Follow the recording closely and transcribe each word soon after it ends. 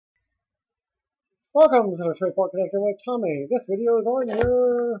Welcome to the Straightforward Connector with Tommy. This video is on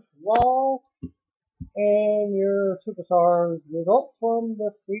your Raw and your Superstars results from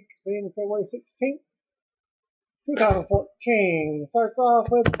this week being February 16th, 2014. Starts off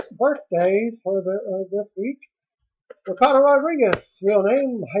with birthdays for this week. Ricardo Rodriguez, real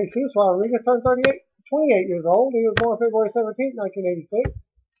name Jesus Rodriguez, turned 28 years old. He was born February 17th, 1986.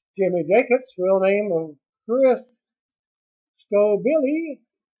 Jimmy Jacobs, real name of Chris Scobille,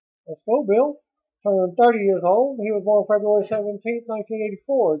 turned 30 years old. He was born February 17th,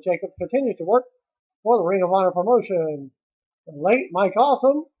 1984. Jacobs continues to work for the Ring of Honor promotion. The late Mike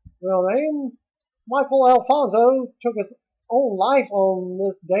Awesome, real name, Michael Alfonso, took his own life on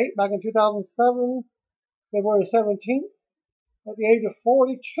this date back in 2007, February 17th, at the age of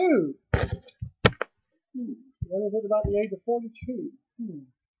 42. What is it about the age of 42?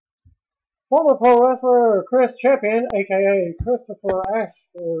 Former pro wrestler Chris Champion, aka Christopher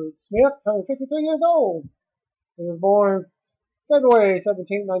Ashford Smith, turned 53 years old. He was born February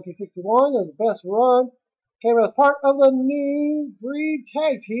 17, 1961. His best run came as part of the New Breed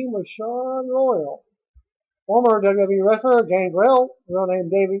tag team with Sean Royal. Former WWE wrestler Gangrel, real name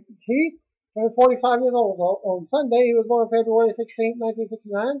David Keith, turned 45 years old. On Sunday, he was born February 16,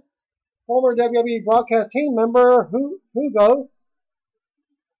 1969. Former WWE broadcast team member Hugo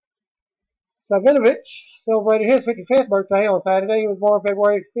Savinovich celebrated his 55th birthday on Saturday. He was born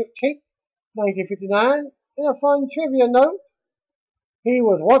February 15, 1959. In a fun trivia note, he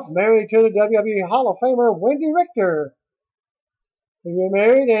was once married to the WWE Hall of Famer Wendy Richter. He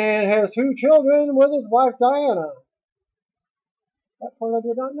remarried and has 2 children with his wife Diana. That part I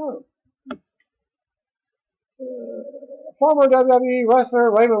did not know. Former WWE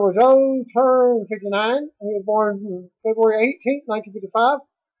wrestler Raymond Rougeau turned 59. He was born February 18, 1955.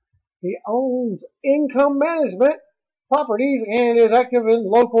 He owns Income Management Properties and is active in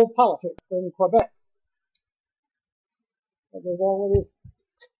local politics in Quebec. That goes along with his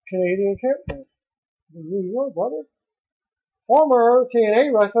Canadian character. The New York brothers. Former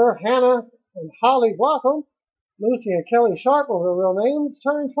TNA wrestler Hannah and Holly Blossom, Lucy and Kelly Sharp are their real names,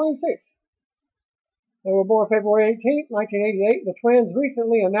 turned 26. They were born February 18, 1988. The twins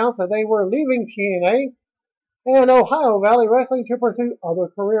recently announced that they were leaving TNA and Ohio Valley Wrestling to pursue other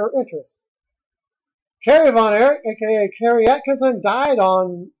career interests. Kerry Von Erich, aka Kerry Atkinson, died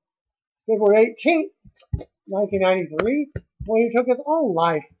on February 18, 1993, when he took his own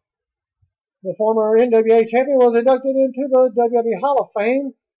life. The former NWA champion was inducted into the WWE Hall of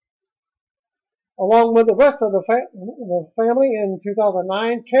Fame along with the rest of the family in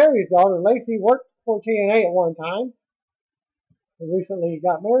 2009. Kerry's daughter Lacey worked for TNA at one time. He recently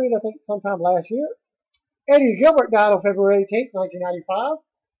got married, I think, sometime last year. Eddie Gilbert died on February 18, 1995.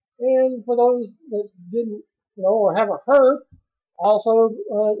 And for those that didn't know or haven't heard, also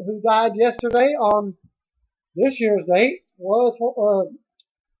who died yesterday on this year's date was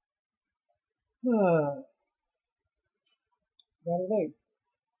got his name,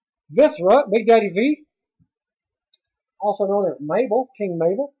 Viscera, Big Daddy V, also known as Mabel, King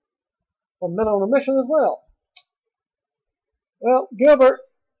Mabel, from Men on a Mission as well. Well, Gilbert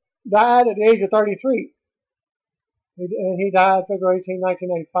died at the age of 33. And he died February 18,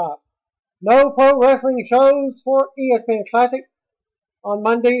 1995. No pro wrestling shows for ESPN Classic on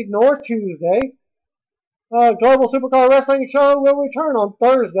Monday nor Tuesday. Global Supercar Wrestling Show will return on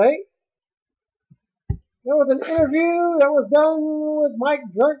Thursday. There was an interview that was done with Mike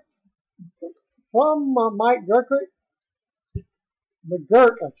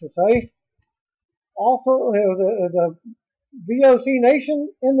McGurk, I should say. Also, it was a VOC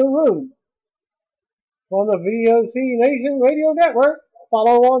Nation in the room. From the VOC Nation Radio Network.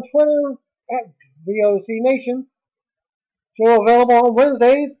 Follow on Twitter at VOC Nation. Show available on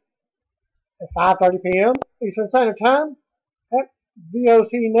Wednesdays at 5:30 p.m. Eastern Standard Time at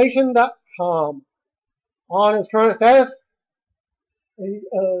vocnation.com. On its current status, the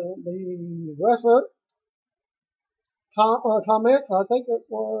wrestler comments, I think it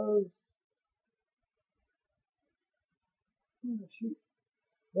was,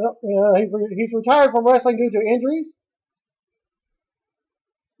 well, he's retired from wrestling due to injuries.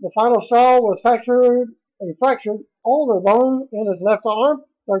 The final straw was a fractured ulnar bone in his left arm,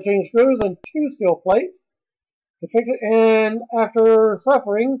 13 screws and 2 steel plates to fix it. And after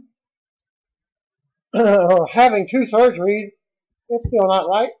suffering or having 2 surgeries, it's still not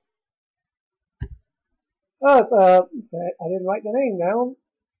right. But I didn't write the name down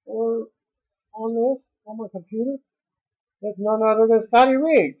on this on my computer. It's none other than Scotty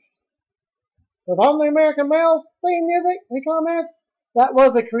Riggs. With on the American Male theme music, he comments, that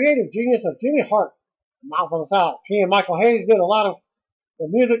was the creative genius of Jimmy Hart, Miles of the South. He and Michael Hayes did a lot of the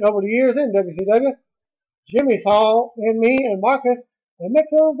music over the years in WCW, Jimmy saw in me and Marcus a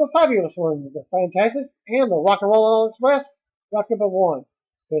mix of the Fabulous Ones, the Fantastics, and the Rock and Roll Express, Rock Number One.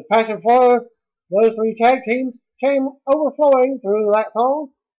 His passion for those three tag teams came overflowing through that song.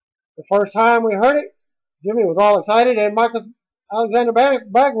 The first time we heard it, Jimmy was all excited, and Marcus Alexander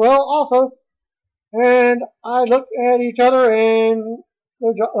Bagwell also. And I looked at each other and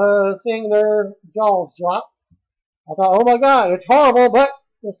seeing their jaws drop. I thought, oh my God, it's horrible, but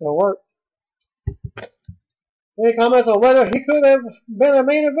this still works. Any comments on whether he could have been a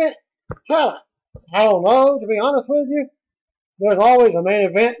main event talent? I don't know, to be honest with you. There's always a main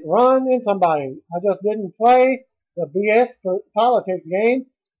event run in somebody. I just didn't play the BS politics game.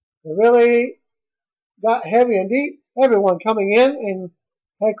 It really got heavy and deep. Everyone coming in and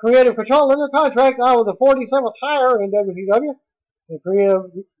had creative control in their contracts. I was the 47th hire in WCW. The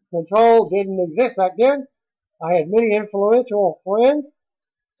creative control didn't exist back then. I had many influential friends,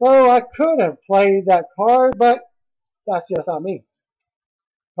 so I could have played that card, but that's just not me.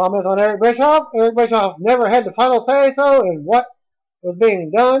 Comments on Eric Bischoff. Eric Bischoff never had the final say-so in what was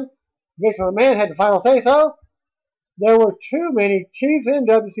being done. Vince McMahon had the final say-so. There were too many chiefs in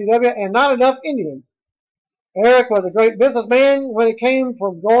WCW and not enough Indians. Eric was a great businessman when it came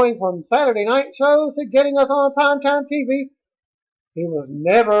from going from Saturday night shows to getting us on primetime TV. He was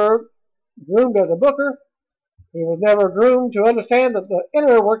never groomed as a booker. He was never groomed to understand that the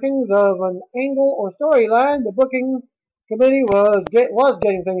inner workings of an angle or storyline. The booking committee was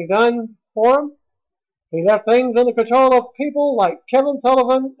getting things done for him. He left things in the control of people like Kevin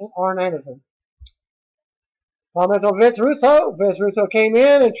Sullivan and Arn Anderson. Comments on Vince Russo. Vince Russo came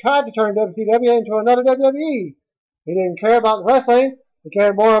in and tried to turn WCW into another WWE. He didn't care about wrestling. He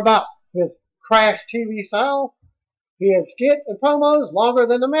cared more about his crash TV style. He had skits and promos longer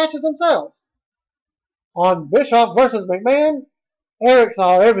than the matches themselves. On Bischoff versus McMahon, Eric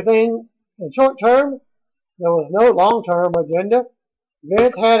saw everything in short term. There was no long-term agenda.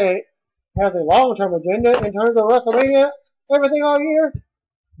 Vince has a long-term agenda in terms of WrestleMania. Everything all year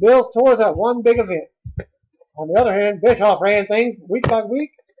builds towards that one big event. On the other hand, Bischoff ran things week by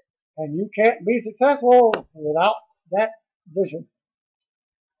week, and you can't be successful without that vision.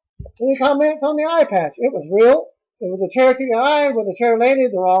 Any comments on the eye patch? It was real. It was a charity eye with the chair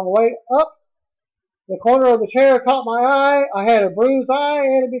landed the wrong way up. The corner of the chair caught my eye. I had a bruised eye,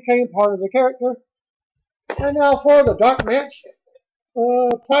 and it became part of the character. And now for the dark match.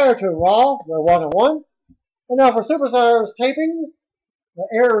 Prior to Raw, there wasn't one. And now for Superstars taping, the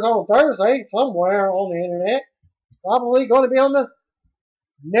airs on Thursday somewhere on the internet. Probably going to be on the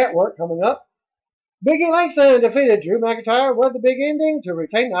network coming up. Biggie Langston defeated Drew McIntyre with the big ending to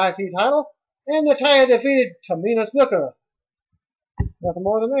retain the IC title. And Natalya defeated Tamina Snuka. Nothing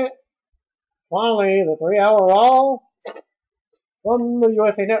more than that. Finally, the 3-hour Raw from the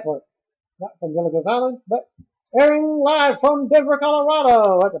USA Network. Not from Gilligan's Island, but airing live from Denver,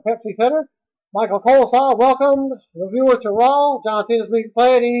 Colorado at the Pepsi Center. Michael Colestar welcomed the viewers to Raw. John Cena's music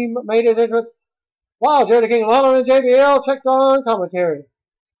played and he made his entrance while Jerry King Lawler and JBL checked on commentary.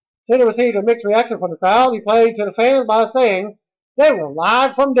 Cena received a mixed reaction from the crowd. He played to the fans by saying they were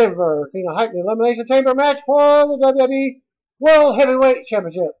live from Denver. Cena hyped the Elimination Chamber match for the WWE World Heavyweight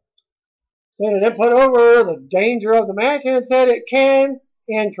Championship. Cena then put over the danger of the match and said it can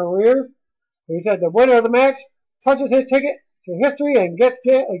end careers. He said the winner of the match punches his ticket to history and gets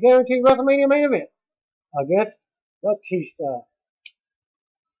a guaranteed WrestleMania main event against Batista.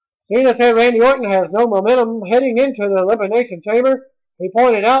 Cena said Randy Orton has no momentum heading into the Elimination Chamber. He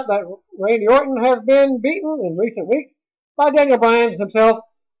pointed out that Randy Orton has been beaten in recent weeks by Daniel Bryan himself.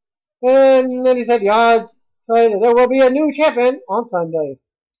 And then he said the odds say that there will be a new champion on Sunday.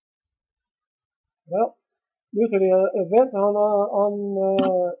 Well, due to the events on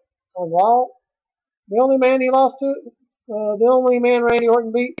Raw, the only man he lost to, the only man Randy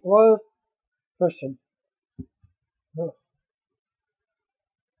Orton beat was Christian.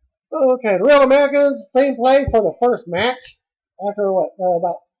 Okay, the Real Americans theme played for the first match after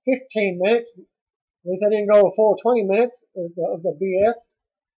about 15 minutes. They said they didn't go a full 20 minutes of the BS,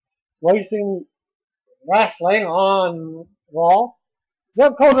 wasting wrestling on Raw.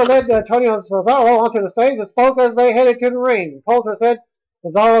 Zeb Colter led Antonio Cesaro onto the stage and spoke as they headed to the ring. Colter said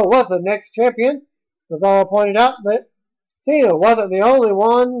Cesaro was the next champion. Cesaro pointed out that Cena wasn't the only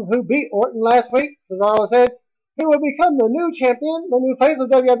one who beat Orton last week. Cesaro said he would become the new champion, the new face of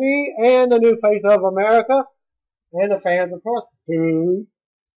WWE, and the new face of America. And the fans, of course, booed.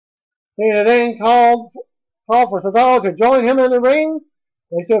 Cena then called for Cesaro to join him in the ring.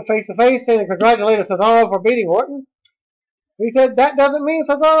 They stood face to face. Cena congratulated Cesaro for beating Orton. He said that doesn't mean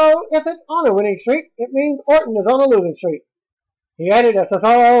Cesaro isn't on a winning streak. It means Orton is on a losing streak. He added that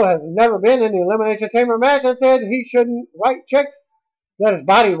Cesaro has never been in the Elimination Chamber match and said he shouldn't write checks that his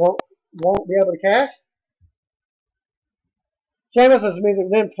body won't be able to cash. Sheamus' music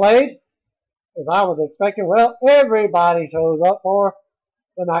then played, as I was expecting. Well, everybody shows up for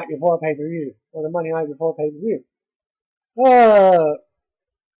the night before pay-per-view, or the Monday night before pay-per-view.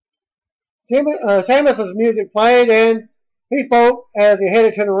 Sheamus' music played, and he spoke as he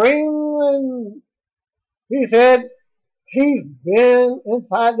headed to the ring, and he said he's been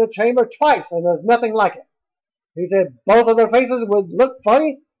inside the chamber twice, and there's nothing like it. He said both of their faces would look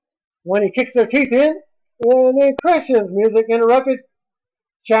funny when he kicks their teeth in, and then Christian's music interrupted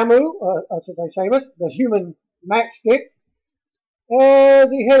Sheamus, the human matchstick, as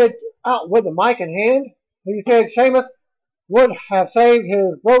he headed out with the mic in hand. He said Sheamus would have saved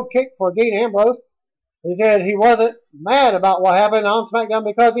his brogue kick for Dean Ambrose. He said he wasn't mad about what happened on SmackDown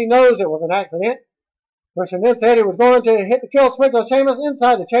because he knows it was an accident. Christian then said he was going to hit the kill switch on Sheamus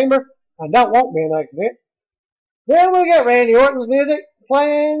inside the chamber, and that won't be an accident. Then we get Randy Orton's music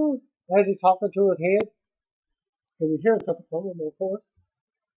playing as he's talking to his head, because he's hearing something from him, of course.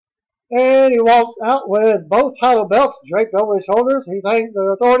 And he walked out with both title belts draped over his shoulders. He thanked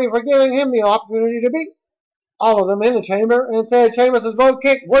the Authority for giving him the opportunity to beat all of them in the chamber, and said Sheamus' brogue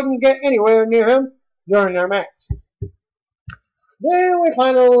kick wouldn't get anywhere near him during their match. Then we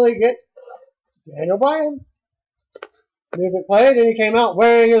finally get Daniel Bryan. Music played, and he came out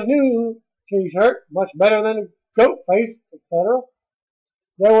wearing his new t-shirt, much better than the goat face, etc.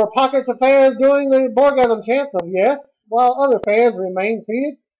 There were pockets of fans doing the Borgasm chants of yes, while other fans remained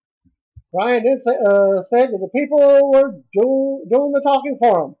seated. Bryan then said that the people were doing the talking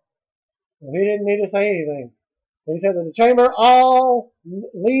for him, and he didn't need to say anything. He said that the chamber all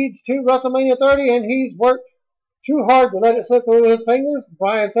leads to WrestleMania 30, and he's worked too hard to let it slip through his fingers.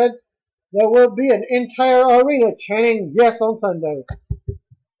 Bryan said there will be an entire arena chanting yes on Sunday.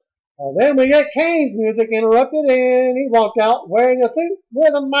 Then we get Kane's music interrupted, and he walked out wearing a suit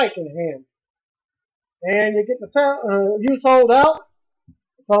with a mic in hand. And you get the sound, you sold out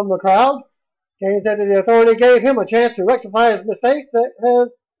from the crowd. Kane said that the Authority gave him a chance to rectify his mistakes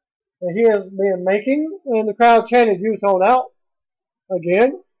that he has been making, and the crowd chanted "You sold out"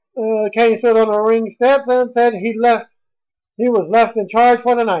 again. Kane stood on the ring steps and said he was left in charge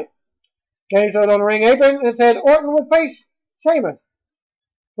for the night. Kane stood on the ring apron and said Orton would face Sheamus,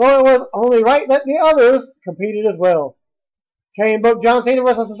 so it was only right that the others competed as well. Kane booked John Cena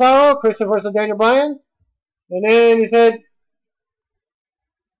versus Cesaro, Christian versus Daniel Bryan, and then he said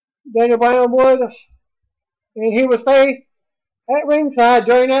Daniel Bryan he would stay at ringside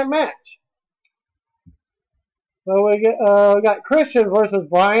during that match. So we got Christian versus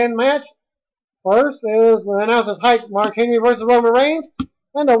Bryan match. First is the announcers hyped Mark Henry versus Roman Reigns,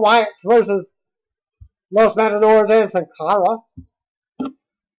 and the Wyatts versus Los Matadors and Sin Cara.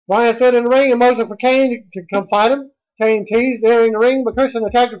 Bryan stood in the ring and motioned for Kane to come fight him. Kane teased entering the ring, but Christian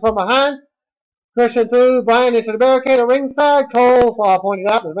attacked him from behind. Christian threw Bryan into the barricade at ringside. Cole pointed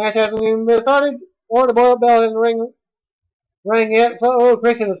out the match hasn't even been started, or the bell in the ring yet. So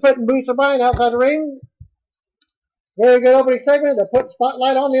Christian is putting boots of Bryan outside the ring. Very good opening segment that put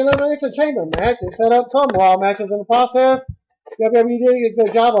spotlight on the Elimination Chamber match and set up some Raw matches in the process. WWE did a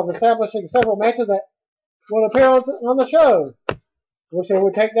good job of establishing several matches that will appear on the show. Wish they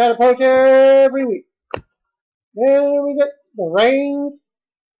would take that approach every week. Then we get the Reigns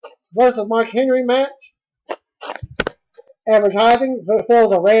versus Mark Henry match. Advertising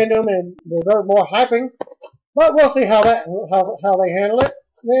feels a random and deserve more hyping, but we'll see how they handle it.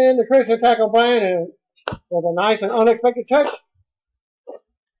 Then the Christian attack on Bryan was a nice and unexpected touch.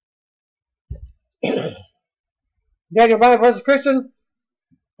 Daniel Bryan versus Christian.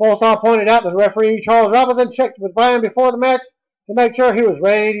 Fullstar pointed out that the referee Charles Robinson checked with Bryan before the match to make sure he was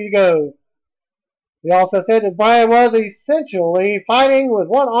ready to go. He also said that Bryan was essentially fighting with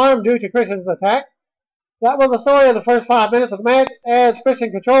one arm due to Christian's attack. That was the story of the first 5 minutes of the match as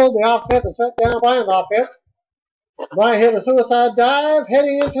Christian controlled the offense and shut down Bryan's offense. Bryan hit a suicide dive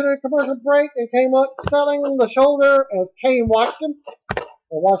heading into the commercial break and came up selling the shoulder as Kane watched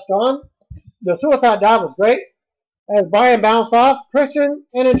on. The suicide dive was great. As Bryan bounced off, Christian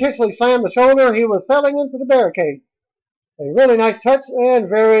unintentionally slammed the shoulder he was selling into the barricade. A really nice touch and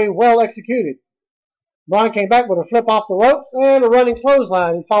very well executed. Bryan came back with a flip off the ropes and a running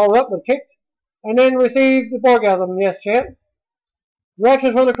clothesline. He followed up with kicks and then received the Borgasm yes chance.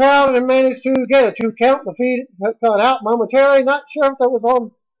 Reactions from the crowd and managed to get a 2 count. The feed cut out momentarily. Not sure if that was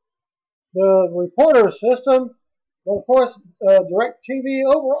on the reporter system, but of course, DirecTV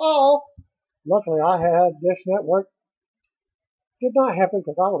overall. Luckily, I had Dish Network. Did not happen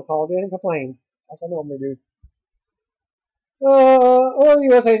because I would have called in and complained, like I normally do. or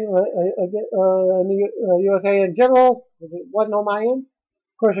USA, USA in general. It wasn't on my end.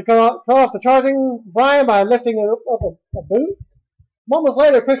 Of course, you cut off the charging Bryan by lifting up a boot. Moments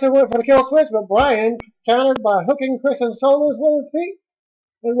later, Christian went for the kill switch, but Bryan countered by hooking Christian's shoulders with his feet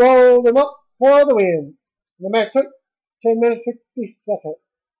and rolled him up for the win. The match took 10 minutes 50 seconds.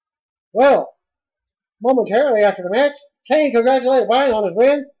 Well, momentarily after the match, Kane congratulated Bryan on his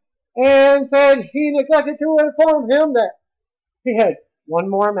win and said he neglected to inform him that he had one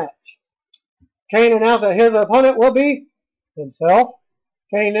more match. Kane announced that his opponent will be himself.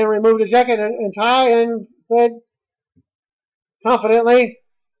 Kane then removed his jacket and tie and said confidently,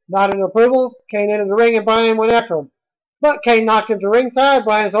 nodding approval. Kane entered the ring and Bryan went after him. But Kane knocked him to ringside.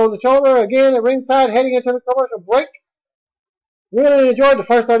 Bryan sold the shoulder again at ringside, heading into the commercial break. Really enjoyed the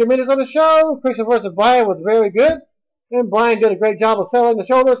first 30 minutes of the show. Christian versus Bryan was very good, and Bryan did a great job of selling the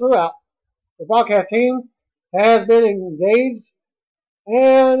shoulder throughout. The broadcast team has been engaged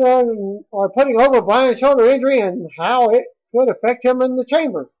and are putting over Bryan's shoulder injury and how it could affect him in the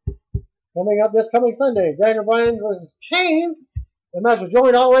chamber. Coming up this coming Sunday, Daniel Bryan versus Kane. The match was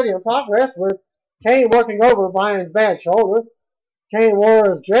joined already in progress with Kane working over Bryan's bad shoulder. Kane wore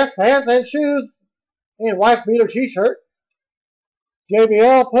his dress pants and shoes and wife beater t-shirt.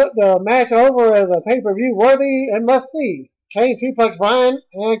 JBL put the match over as a pay-per-view worthy and must-see. Kane suplexed Bryan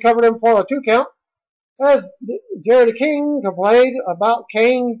and covered him for a 2 count. As Jerry King complained about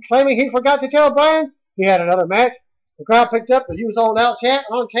Kane claiming he forgot to tell Bryan he had another match, the crowd picked up the "You Sold Out" chant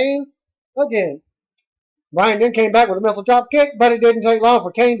on Kane again. Bryan then came back with a missile drop kick, but it didn't take long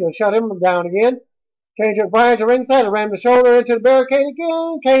for Kane to shut him down again. Kane took Bryan to ringside and rammed the shoulder into the barricade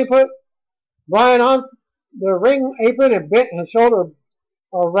again. Kane put Bryan on the ring apron and bent his shoulder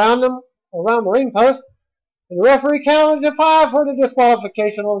around the ring post. And the referee counted to 5 for the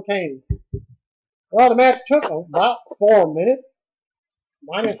disqualification on Kane. Well, the match took about 4 minutes,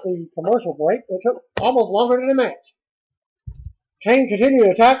 minus the commercial break. It took almost longer than the match. Kane continued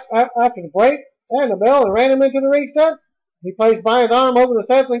to attack after the break and the bell and ran him into the ring steps. He placed Bryan's arm over the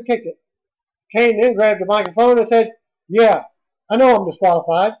steps and kicked it. Kane then grabbed the microphone and said, "Yeah, I know I'm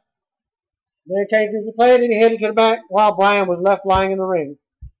disqualified." Then Kane's music played and he headed to the back while Bryan was left lying in the ring.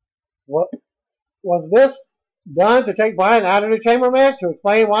 What was this done to take Bryan out of the chamber match to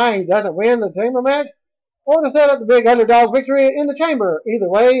explain why he doesn't win the chamber match, or to set up the big underdog victory in the chamber? Either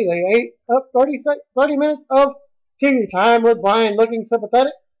way, they ate up 30 minutes of TV time with Bryan looking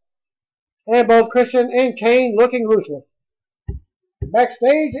sympathetic and both Christian and Kane looking ruthless.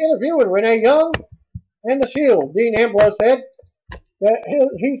 Backstage interview with Renee Young and The Shield. Dean Ambrose said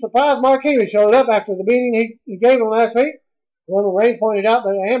that he surprised Mark Henry showed up after the beating he gave him last week. Roman Reigns pointed out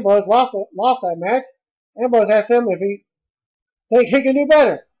that Ambrose lost that match. Ambrose asked him if he thinks he can do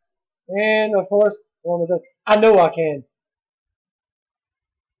better. And, of course, Roman says, "I know I can."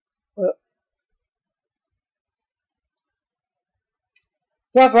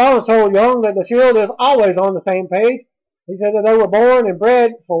 Seth Rollins told Young that the Shield is always on the same page. He said that they were born and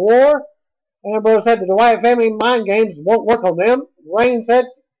bred for war. Ambrose said that the Wyatt family mind games won't work on them. Reigns said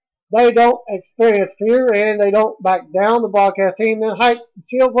they don't experience fear and they don't back down. The broadcast team then hyped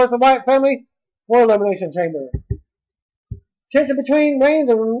Shield versus the Wyatt family for Elimination Chamber. Tension between Reigns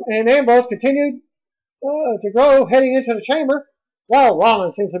and Ambrose continued to grow heading into the chamber, while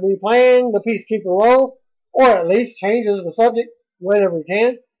Rollins seems to be playing the peacekeeper role, or at least changes the subject whenever he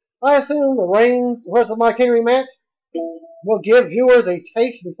can. I assume the Reigns versus Mark Henry match will give viewers a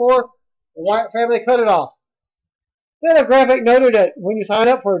taste before the Wyatt family cut it off. Then a graphic noted that when you sign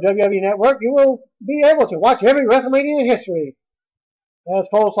up for WWE Network, you will be able to watch every WrestleMania in history. As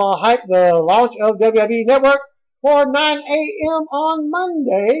Coleslaw hyped the launch of WWE Network for 9 a.m. on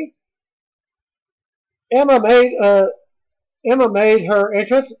Monday, Emma made her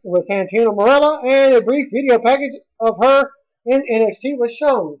entrance with Santino Marella, and a brief video package of her in NXT was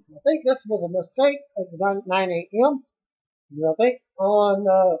shown. I think this was a mistake at 9 a.m. I think on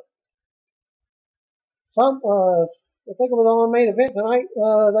I think it was on Main Event tonight.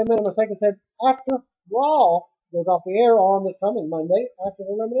 They made a mistake and said after Raw goes off the air on this coming Monday after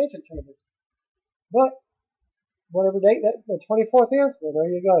the Elimination Chamber. But whatever date that the 24th is, well, there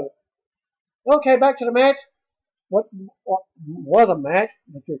you go. Okay, back to the match. What was a match,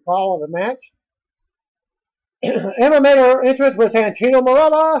 if you call it a match. Emma made her entrance with Santino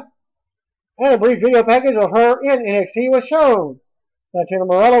Marella, and a brief video package of her in NXT was shown. Santino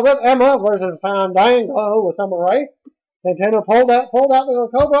Marella with Emma versus Fandango with Summer Rae. Santino pulled out the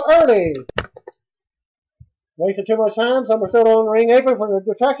Cobra early. Wasted too much time. Summer stood on the ring apron for the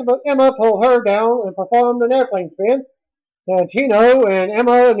distraction, but Emma pulled her down and performed an airplane spin. Santino and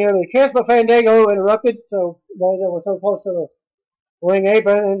Emma nearly kissed, but Fandango interrupted, so they were so close to the ring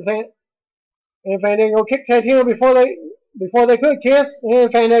apron, and Fandango kicked Santino before they could kiss,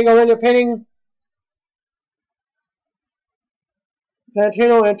 and Fandango ended up pinning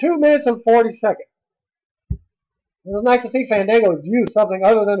Santino in 2 minutes and 40 seconds. It was nice to see Fandango use something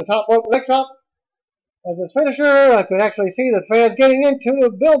other than the top rope leg drop as his finisher. I could actually see the fans getting into the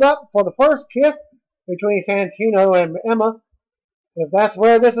build-up for the first kiss between Santino and Emma. If that's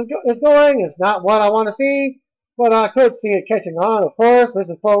where this is going, it's not what I want to see, but I could see it catching on. Of course, this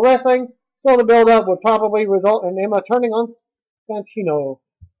is pro wrestling, so the build-up would probably result in Emma turning on Santino.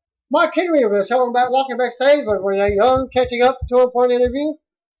 Mark Henry was showing about walking backstage with Renee Young, catching up to him for an interview.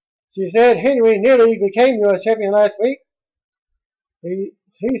 She said Henry nearly became U.S. champion last week.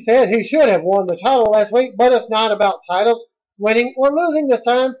 He said he should have won the title last week, but it's not about titles, winning or losing this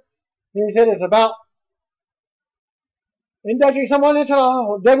time. He said it's about inducting someone into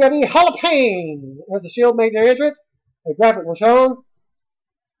the WWE Hall of Fame. As the Shield made their entrance, a graphic was shown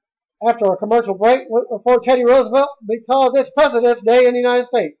after a commercial break for Teddy Roosevelt because it's President's Day in the United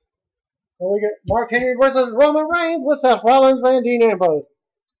States. So we get Mark Henry versus Roman Reigns with Seth Rollins and Dean Ambrose.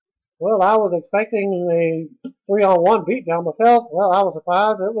 Well, I was expecting a 3-on-1 beatdown myself. Well, I was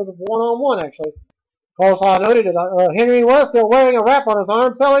surprised it was a 1-on-1 actually. Of course, I noted that Henry was still wearing a wrap on his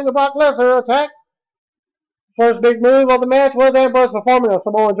arm, selling the Brock Lesnar attack. First big move of the match was Ambrose performing a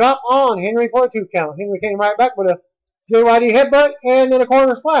Samoan drop on Henry for a 2 count. Henry came right back with a JYD headbutt and then a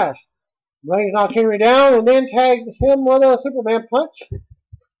corner splash. Reigns knocked Henry down and then tagged him with a Superman punch.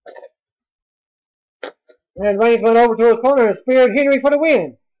 And Reigns went over to his corner and speared Henry for the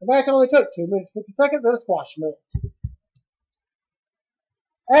win. The match only took 2 minutes 50 seconds and a squash match.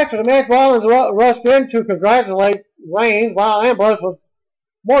 After the match, Rollins rushed in to congratulate Reigns while Ambrose was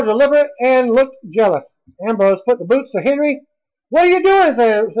more deliberate and looked jealous. Ambrose put the boots to Henry. "What are you doing?"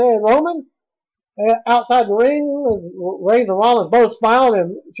 said Roman. Outside the ring, Reigns and Rollins both smiled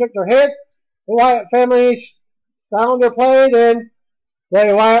and shook their heads. The Wyatt family sounder played and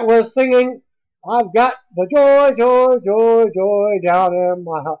Bray Wyatt was singing, "I've got the joy, joy, joy, joy down in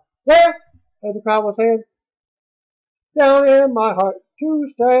my heart." Where? As the crowd was saying. "Down in my heart to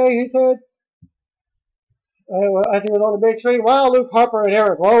stay," he said. As he was on the big screen, while Luke Harper and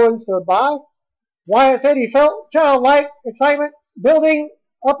Eric Rowan stood by. Wyatt said he felt childlike excitement building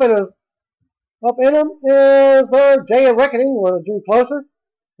up in him as their day of reckoning drew closer.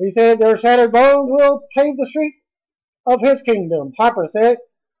 He said their shattered bones will pave the streets of his kingdom. Harper said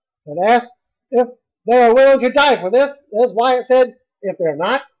and asked if they are willing to die for this. As Wyatt said, if they're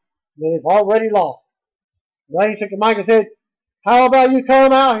not, they've already lost. Reigns took the mic and said, "How about you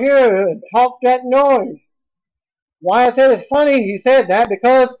come out here and talk that noise?" Wyatt said it's funny he said that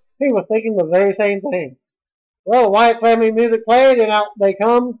because he was thinking the very same thing. Well, Wyatt's family music played and out they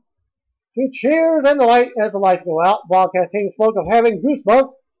come to cheers and delight as the lights go out. Broadcast team spoke of having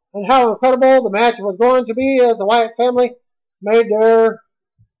goosebumps and how incredible the match was going to be as the Wyatt family made their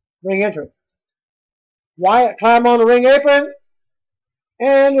ring entrance. Wyatt climbed on the ring apron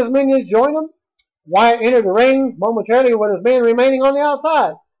and his minions joined him. Wyatt entered the ring momentarily with his men remaining on the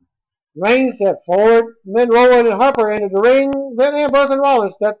outside. Reigns stepped forward, and then Rowan and Harper entered the ring. Then Ambrose and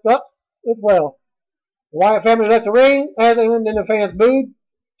Rollins stepped up as well. The Wyatt family left the ring, and then the fans booed.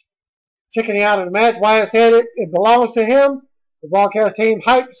 Chickening out of the match, Wyatt said it belongs to him. The broadcast team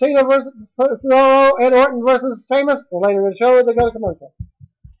hyped Cena versus Cesaro and Orton versus Sheamus. Later in the show, they go to commercial.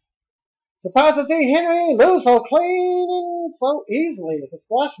 Surprised to see Henry lose so clean and so easily. It's a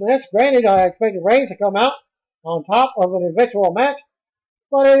squash match. Granted, I expected Reigns to come out on top of an eventual match,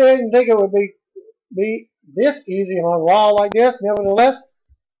 but I didn't think it would be this easy on Raw like this. Nevertheless,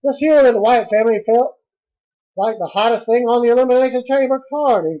 the Shield and the Wyatt family felt like the hottest thing on the Elimination Chamber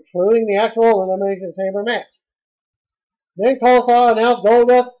card, including the actual Elimination Chamber match. Then Cole announced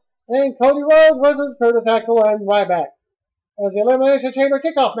Goldust and Cody Rhodes versus Curtis Axel and Ryback as the Elimination Chamber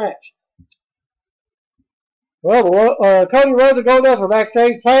kickoff match. Well, Cody Rhodes and Goldust were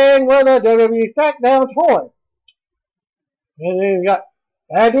backstage playing with a WWE SmackDown toy. And then we got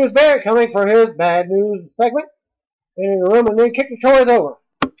Bad News Barrett coming for his Bad News segment in the room and then kicked the toys over.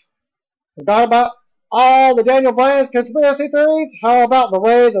 Forgot about all the Daniel Bryan's conspiracy theories. How about the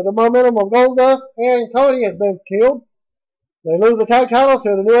way that the momentum of Goldust and Cody has been killed? They lose the tag titles to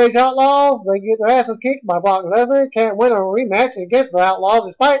the New Age Outlaws. They get their asses kicked by Brock Lesnar. Can't win a rematch against the Outlaws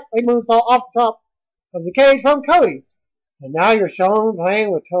despite a moonsault off the top of the cage from Cody. And now you're shown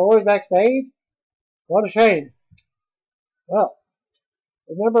playing with toys backstage? What a shame. Well,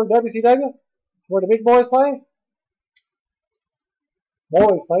 remember WCW? Where the big boys play?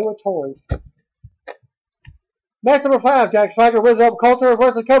 Boys play with toys. Match number 5, Jack Swagger, Wizard of Culture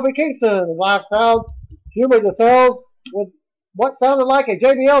versus Kofi Kingston. The live crowd humored themselves with what sounded like a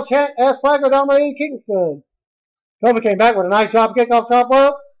JBL chant as Swagger dominated Kingston. Kofi came back with a nice drop kick off top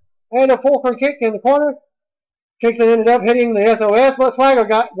rope and a full front kick in the corner. Kingston ended up hitting the SOS, but Swagger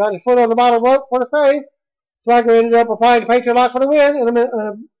got his foot on the bottom rope for the save. Swagger ended up applying the Patriot Lock for the win in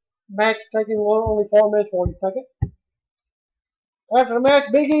a match taking only 4 minutes 40 seconds. After the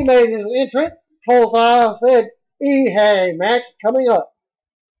match, Big E made his entrance. Cole said he had a match coming up.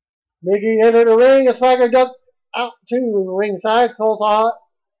 Big E entered the ring and Swagger ducked out to the ringside. Cole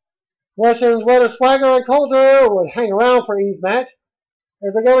questions whether Swagger and Coulter would hang around for E's match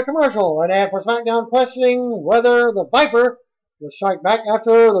as they go to commercial. An ad for SmackDown questioning whether the Viper would strike back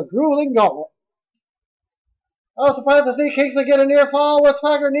after the grueling gauntlet. I was surprised to see Kingston get a near fall where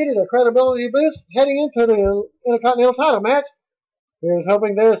Swagger needed a credibility boost heading into the Intercontinental title match. Here's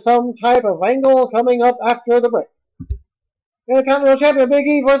hoping there's some type of angle coming up after the break. Intercontinental Champion Big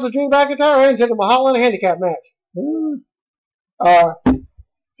E versus Drew McIntyre and Jinder Mahal in a handicap match.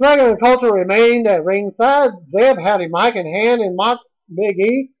 Swagger and Coulter remained at ringside. Zeb had a mic in hand and mocked Big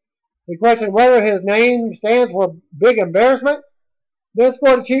E. He questioned whether his name stands for big embarrassment. Then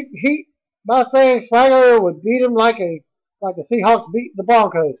scored cheap heat by saying Swagger would beat him like the Seahawks beat the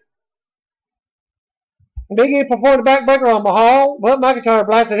Broncos. Big E performed a backbreaker on Mahal, but McIntyre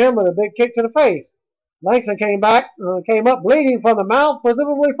blasted him with a big kick to the face. Langston came up bleeding from the mouth,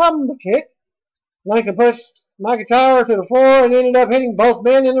 presumably from the kick. Langston pushed McIntyre to the floor and ended up hitting both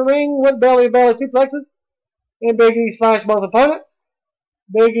men in the ring with belly-to-belly suplexes, and Big E splashed both opponents.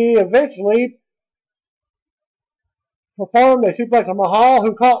 Big E eventually performed a suplex on Mahal,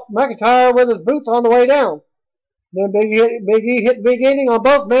 who caught McIntyre with his boots on the way down. Then Big E hit big ending on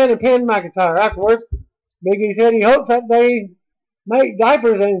both men and pinned McIntyre. Afterwards, Big E said he hopes that they make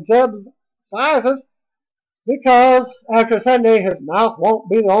diapers in Zeb's sizes because after Sunday his mouth won't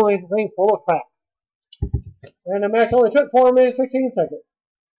be the only thing full of crap. And the match only took 4 minutes 15 seconds.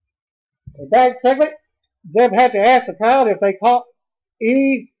 The back segment, Zeb had to ask the crowd if they thought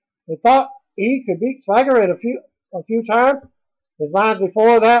E could beat Swagger a few times. His lines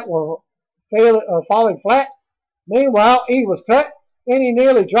before that were falling flat. Meanwhile, E was cut and he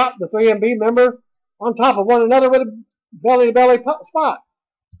nearly dropped the 3MB member on top of one another with a belly-to-belly spot.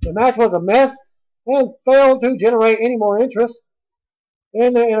 The match was a mess and failed to generate any more interest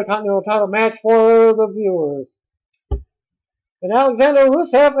in the Intercontinental title match for the viewers. And Alexander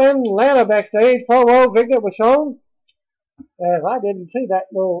Rusev and Lana backstage promo vignette was shown. As I didn't see that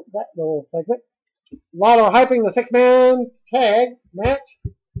little segment. A lot of hyping the 6-man tag match.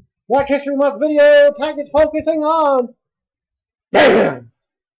 Black History Month video package focusing on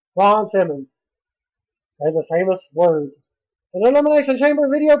Ron Simmons as the famous words. An Elimination Chamber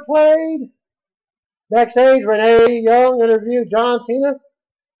video played. Backstage, Renee Young interviewed John Cena,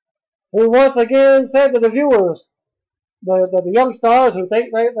 who once again said to the viewers, the young stars who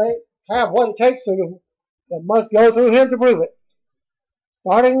think they have what it takes to, that must go through him to prove it.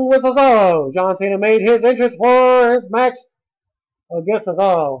 Starting with Cesaro, John Cena made his entrance for his match against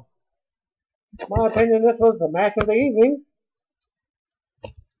Cesaro. In my opinion, this was the match of the evening.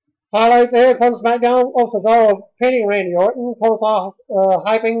 Highlights aired from SmackDown of Cesaro pinning Randy Orton,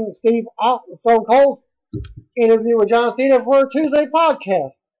 hyping Stone Cold's interview with John Cena for Tuesday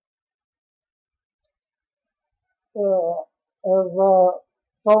podcast.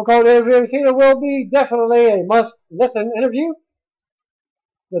 Stone Cold interviewing Cena will be definitely a must-listen interview.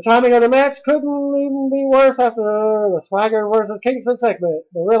 The timing of the match couldn't even be worse after the Swagger versus Kingston segment.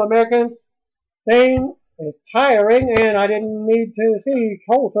 The Real Americans thing is tiring, and I didn't need to see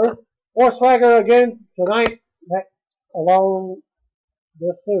Coulter or Swagger again tonight, let alone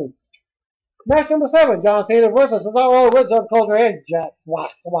this soon. Match number 7, John Cena versus Cesaro with Zeb Coulter and Jack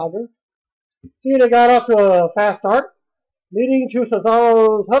Swagger. Cena got off to a fast start, leading to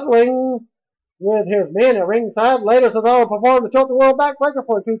Cesaro's huddling with his men at ringside. Later, Cesaro performed the Tilt the World backbreaker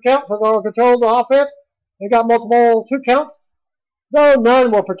for a 2 count. Cesaro controlled the offense and got multiple 2 counts, though none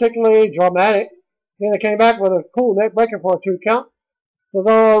were particularly dramatic. Cena came back with a cool neck breaker for a 2 count.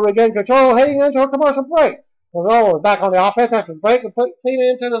 Cesaro regained control heading into a commercial break. Cesaro was back on the offense after the break and put Cena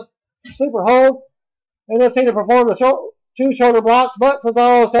into the sleeper hold. And then Cena performed the 2 shoulder blocks, but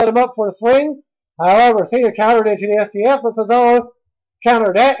Cesaro set him up for the swing. However, Cena countered into the STF, but Cesaro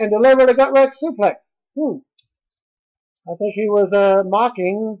countered that and delivered a gut-wreck suplex. I think he was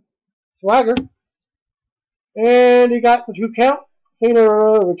mocking Swagger. And he got the 2 count. Cena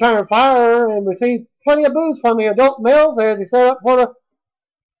returned fire and received plenty of boos from the adult males as he set up for the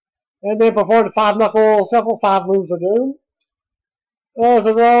and then performed a 5-knuckle shuffle, 5 moves of doom.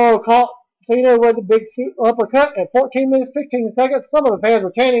 Cesaro caught Cena with a big uppercut at 14 minutes 15 seconds. Some of the fans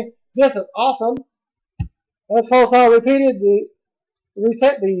were chanting, "This is awesome." As Coleslaw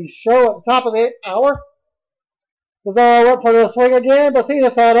reset the show at the top of the hour. Cesaro went for the swing again, but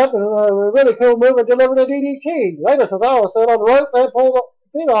Cena sat up and a really cool move and delivered a DDT. Later, Cesaro stood on the ropes and pulled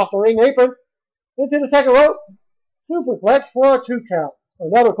Cena off the ring apron into the second rope. Superplex for a 2 count.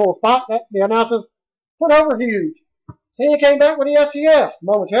 Another cool spot that the announcers put over huge. Cena came back with the SGF.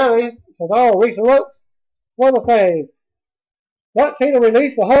 Momentarily, Cesaro reached the ropes for the save. But Cena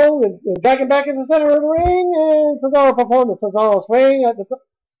released the hold and dragged him back in the center of the ring, and Cesaro performed the Cesaro swing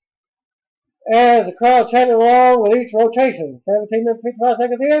as the crowd chanted along with each rotation. 17 minutes 55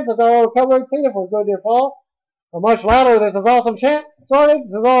 seconds in, Cesaro covered Cena for a good near fall. A much louder "This is awesome" chant started.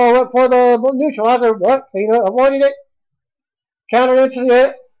 Cesaro went for the neutralizer, but Cena avoided it. Countered into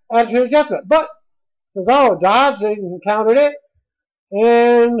the attitude adjustment, but Cesaro dodged and countered it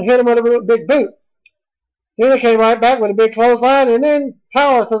and hit him with a big boot. Cena came right back with a big clothesline and then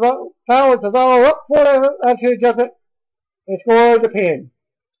powered Cesaro up for the attitude adjustment and scored the pin.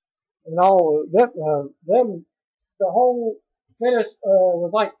 And all the whole finish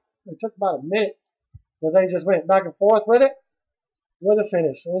was like, it took about a minute, but they just went back and forth with it, with the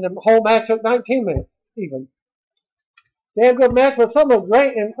finish. And the whole match took 19 minutes, even. Damn good match with some of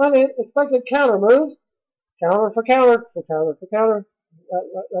great and unexpected counter moves. Counter for counter, for counter for counter.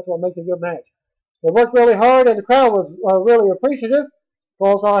 That's what makes a good match. They worked really hard and the crowd was really appreciative.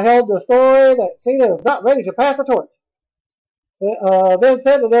 Coleslaw held the story that Cena is not ready to pass the torch. Then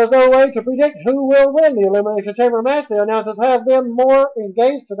said that there's no way to predict who will win the Elimination Chamber match. The announcers have been more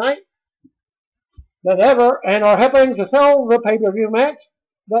engaged tonight than ever and are helping to sell the pay-per-view match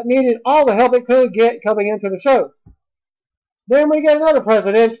that needed all the help it could get coming into the show. Then we get another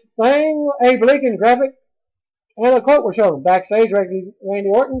President's thing, a Lincoln graphic, and a quote was shown. Backstage, Randy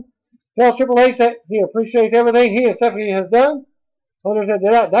Orton tells Triple H that he appreciates everything he and Stephanie has done. Hunter said,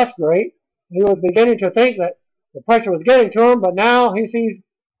 that's great. He was beginning to think that the pressure was getting to him, but now he sees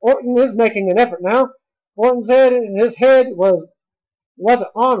Orton is making an effort now. Orton said his head wasn't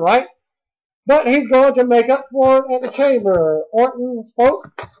on right, but he's going to make up for it at the Chamber. Orton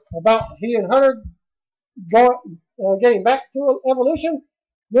spoke about he and Hunter getting back to Evolution.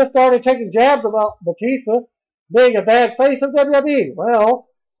 Then started taking jabs about Batista being a bad face of WWE. Well,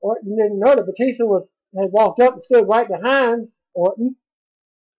 Orton didn't know that Batista had walked up and stood right behind Orton.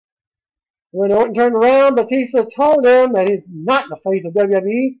 When Orton turned around, Batista told him that he's not the face of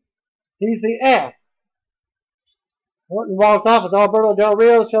WWE. He's the ass. Orton walked off as Alberto Del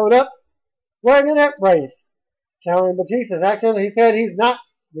Rio showed up wearing a neck brace. Countering Batista's action, he said he's not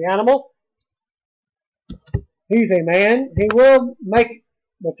the animal. He's a man. He will make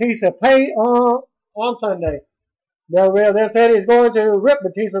Batista pay on Sunday. Del Rio then said he's going to rip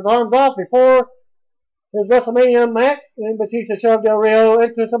Batista's arms off before his WrestleMania match, and Batista shoved Del Rio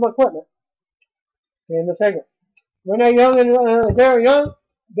into some equipment in the segment. Renee Young and Darren Young,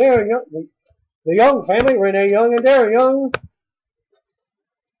 the Young family, Renee Young and Darren Young.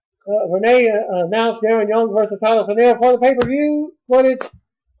 Renee announced Darren Young versus Titus O'Neil for the pay-per-view footage.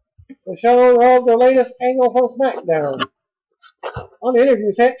 The show of the latest angle from SmackDown. On the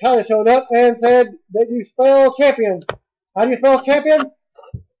interview set, Titus showed up and said, "Did you spell champion? How do you spell champion?"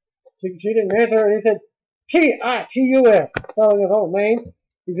 She didn't answer, and he said, T-I-T-U-S, spelling his own name.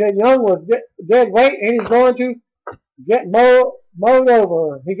 He said Young was dead weight, and he's going to get mowed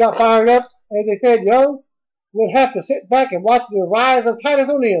over. He got fired up, and they said Young would have to sit back and watch the rise of Titus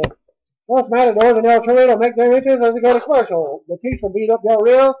O'Neil. Once Matadors and El Torito make their entrance as they go to commercial. Batista beat up Del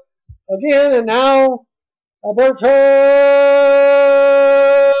Rio again, and now Alberto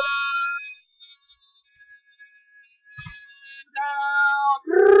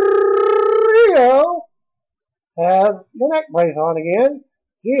Rio has the neck brace on again.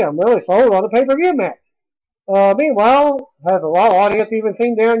 Gee, I'm really sold on the pay-per-view match. Meanwhile, has the Raw audience even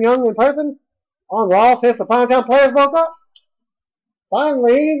seen Darren Young in person on Raw since the Primetime Players broke up?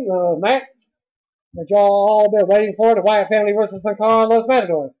 Finally, the match that y'all all been waiting for, the Wyatt family versus Sin Cara and Los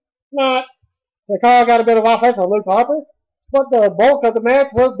Matadors. Not. Sin Cara got a bit of offense on Luke Harper, but the bulk of the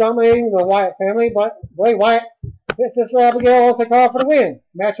match was dominating the Wyatt family, but Bray Wyatt hit Sister Abigail on Sin Cara for the win.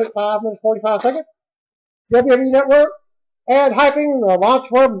 Match took 5 minutes 45 seconds. WWE Network and hyping the launch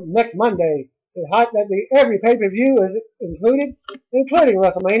for next Monday. It hyped that every pay-per-view is included, including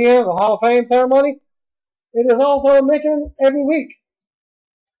WrestleMania, the Hall of Fame ceremony. It is also mentioned every week.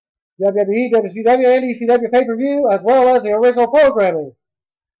 WWE, WCW, and ECW pay-per-view, as well as the original programming.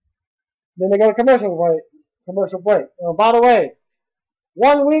 Then they go to commercial break. By the way,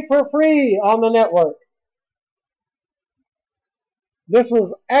 1 week for free on the network. This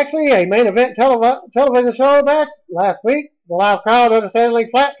was actually a main event television show match last week. The live crowd understandably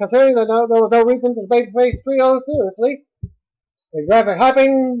flat, considering that there was no reason for the babyface trio seriously. The graphic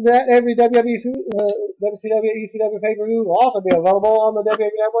hyping that every WCW, ECW pay-per-view will also be available on the WWE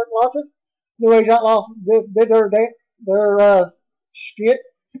Network launches. New Age Outlaws did their skit.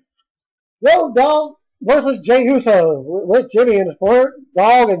 Road Dogg versus Jey Uso with Jimmy in the corner.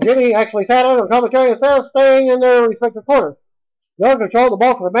 Dogg and Jimmy actually sat under commentary instead of staying in their respective corners. Dogg controlled the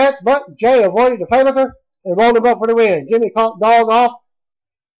bulk of the match, but Jey avoided the famouser and rolled him up for the win. Jimmy caught Dogg off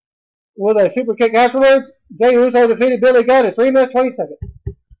with a super kick afterwards. Jey Uso defeated Billy Gunn in 3 minutes 20 seconds.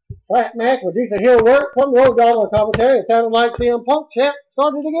 Flat match with decent heel work from Road Dogg on commentary. It sounded like CM Punk chant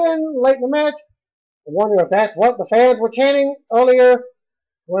started again late in the match. I wonder if that's what the fans were chanting earlier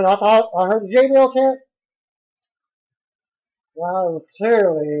when I thought I heard the JBL chant. Well, it was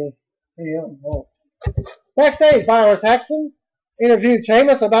clearly CM Punk. Backstage, Byron Saxton interviewed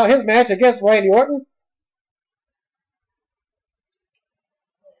Sheamus about his match against Randy Orton.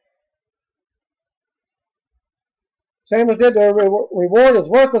 Sheamus did the reward is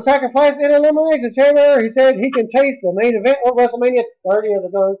worth the sacrifice in Elimination Chamber. He said he can taste the main event of WrestleMania 30 years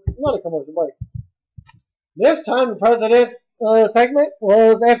ago. Another commercial break. This time the President's segment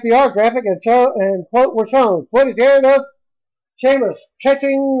was FDR graphic and quote were shown. Footage aired of Sheamus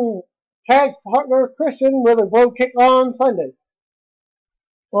catching tag partner Christian with a road kick on Sunday.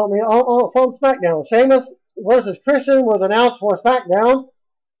 From SmackDown. Sheamus versus Christian was announced for SmackDown.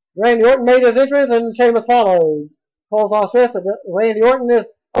 Randy Orton made his entrance and Sheamus followed. Cole's all stressed that Randy Orton is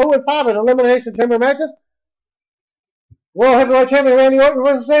 0-5 in Elimination Chamber matches. World Heavyweight Champion Randy Orton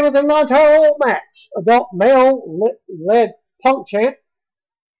versus Sheamus in a non-title match. Adult male-led Punk chant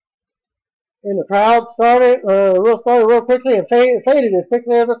in the crowd started real quickly and faded as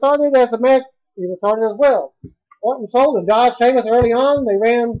quickly as it started, as the match even started as well. Orton sold and dodged Sheamus early on. They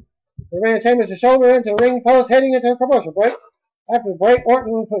ran Sheamus' shoulder into the ring post heading into a commercial break. After the break,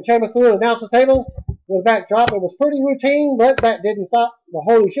 Orton put Sheamus through the announcer's table with a backdrop. It was pretty routine, but that didn't stop the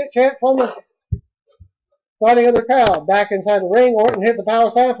holy shit chant from the starting of the crowd. Back inside the ring, Orton hits a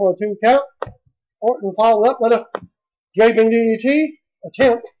power slam for a 2 count. Orton followed up with a draping DDT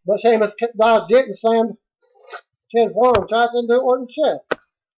attempt, but Sheamus dodged it and slammed 10 forearm shots into Orton's chest.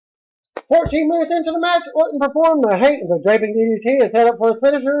 14 minutes into the match, Orton performed the draping DDT and set up for his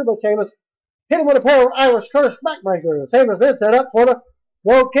finisher, but Sheamus hit him with a pair of Irish Curse backbreakers. Sheamus then set up for the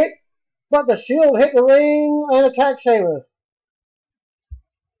road kick, but the Shield hit the ring and attacked Sheamus.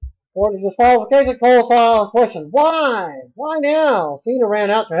 For the disqualification, Cole saw a question. Why? Why now? Cena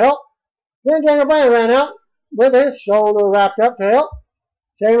ran out to help. Then Daniel Bryan ran out with his shoulder wrapped up to help.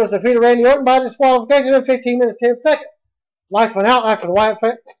 Sheamus defeated Randy Orton by disqualification in 15 minutes 10 seconds. Lights went out after the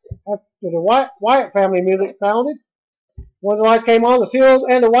Wyatt family music sounded. When the lights came on, the Shield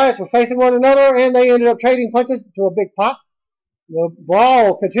and the Wyatts were facing one another, and they ended up trading punches to a big pop. The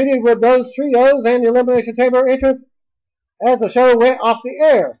brawl continued with those trios and the Elimination Chamber entrance as the show went off the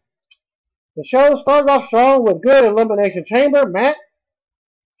air. The show started off strong with good Elimination Chamber match,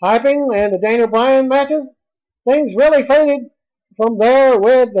 hyping, and the Daniel Bryan matches. Things really faded from there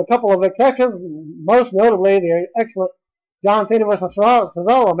with a couple of exceptions, most notably the excellent John Cena vs.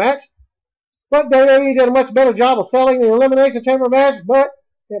 Cesaro match. But WWE did a much better job of selling the Elimination Chamber match, but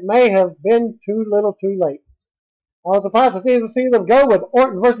it may have been too little too late. I was surprised to see them go with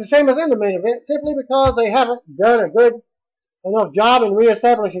Orton versus Sheamus in the main event, simply because they haven't done a good enough job in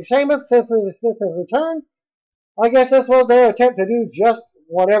reestablishing Sheamus since his return. I guess this was their attempt to do just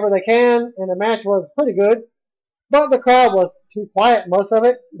whatever they can, and the match was pretty good. But the crowd was too quiet most of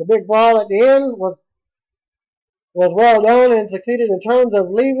it. The big brawl at the end was well done and succeeded in terms of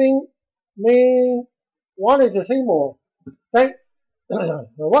leaving me wanting to see more.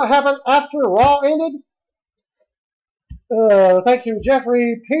 What happened after Raw ended? Thanks to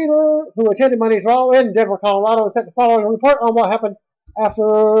Jeffrey Peter, who attended Monday's Raw in Denver, Colorado, and sent the following report on what happened after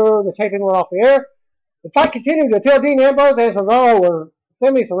the taping went off the air. The fight continued until Dean Ambrose and Cesaro were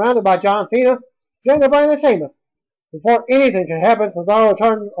semi-surrounded by John Cena, Daniel Bryan, and Sheamus. Before anything could happen, Cesaro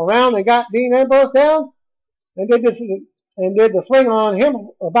turned around and got Dean Ambrose down and did the swing on him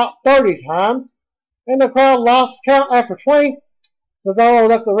about 30 times, and the crowd lost count after 20. Cesaro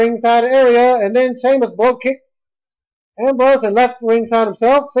left the ringside area, and then Sheamus blow kicked Ambrose and left the ringside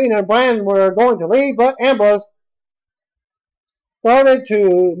himself. Cena and Bryan were going to leave, but Ambrose started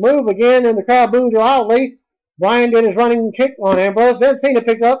to move again, and the crowd booed loudly. Bryan did his running kick on Ambrose. Then Cena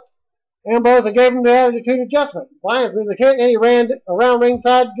picked up Ambrose and gave him the attitude adjustment. Bryan threw the kick, and he ran around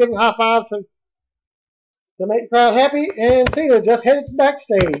ringside, giving high fives to make the crowd happy, and Cena just headed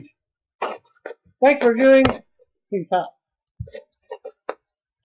backstage. Thanks for viewing. Peace out.